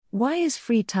Why is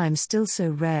free time still so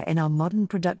rare in our modern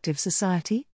productive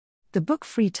society? The book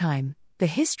Free Time, The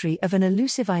History of an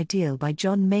Elusive Ideal by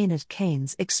John Maynard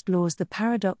Keynes explores the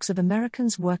paradox of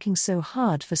Americans working so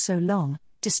hard for so long,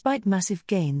 despite massive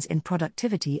gains in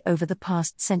productivity over the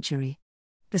past century.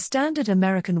 The standard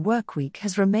American workweek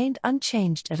has remained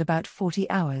unchanged at about 40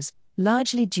 hours,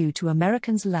 largely due to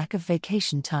Americans' lack of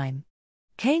vacation time.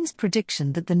 Keynes'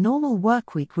 prediction that the normal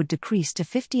workweek would decrease to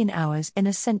 15 hours in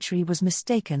a century was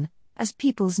mistaken, as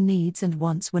people's needs and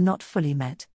wants were not fully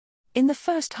met. In the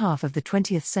first half of the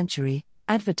 20th century,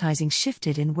 advertising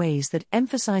shifted in ways that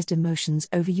emphasized emotions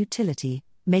over utility,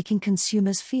 making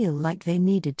consumers feel like they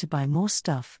needed to buy more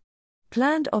stuff.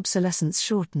 Planned obsolescence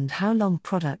shortened how long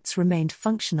products remained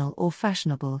functional or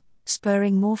fashionable,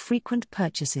 spurring more frequent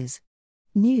purchases.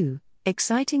 New,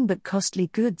 exciting but costly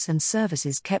goods and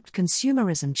services kept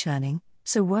consumerism churning,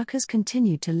 so workers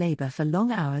continued to labor for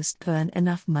long hours to earn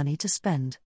enough money to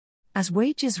spend. As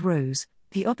wages rose,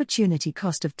 the opportunity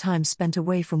cost of time spent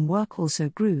away from work also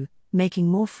grew, making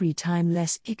more free time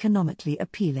less economically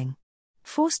appealing.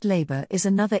 Forced labor is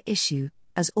another issue,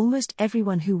 as almost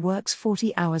everyone who works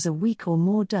 40 hours a week or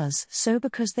more does so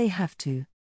because they have to.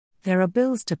 There are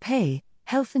bills to pay,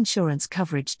 health insurance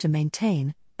coverage to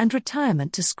maintain, and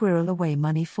retirement to squirrel away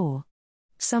money for.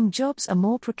 Some jobs are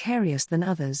more precarious than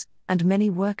others, and many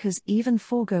workers even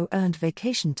forego earned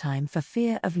vacation time for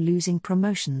fear of losing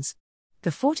promotions.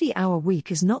 The 40-hour week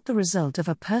is not the result of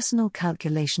a personal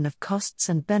calculation of costs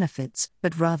and benefits,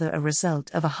 but rather a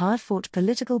result of a hard-fought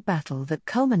political battle that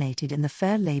culminated in the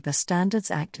Fair Labor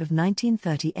Standards Act of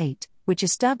 1938, which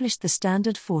established the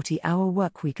standard 40-hour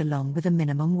workweek along with a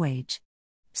minimum wage.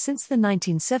 Since the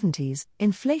 1970s,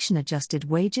 inflation-adjusted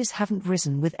wages haven't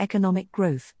risen with economic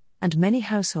growth, and many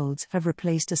households have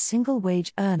replaced a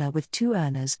single-wage earner with two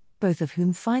earners, both of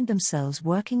whom find themselves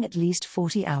working at least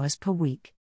 40 hours per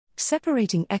week.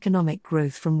 Separating economic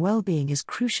growth from well-being is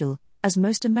crucial, as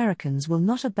most Americans will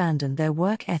not abandon their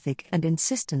work ethic and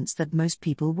insistence that most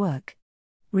people work.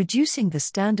 Reducing the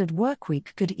standard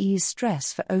workweek could ease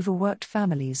stress for overworked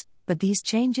families, but these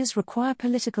changes require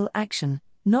political action,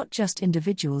 not just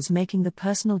individuals making the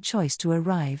personal choice to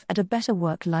arrive at a better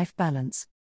work-life balance.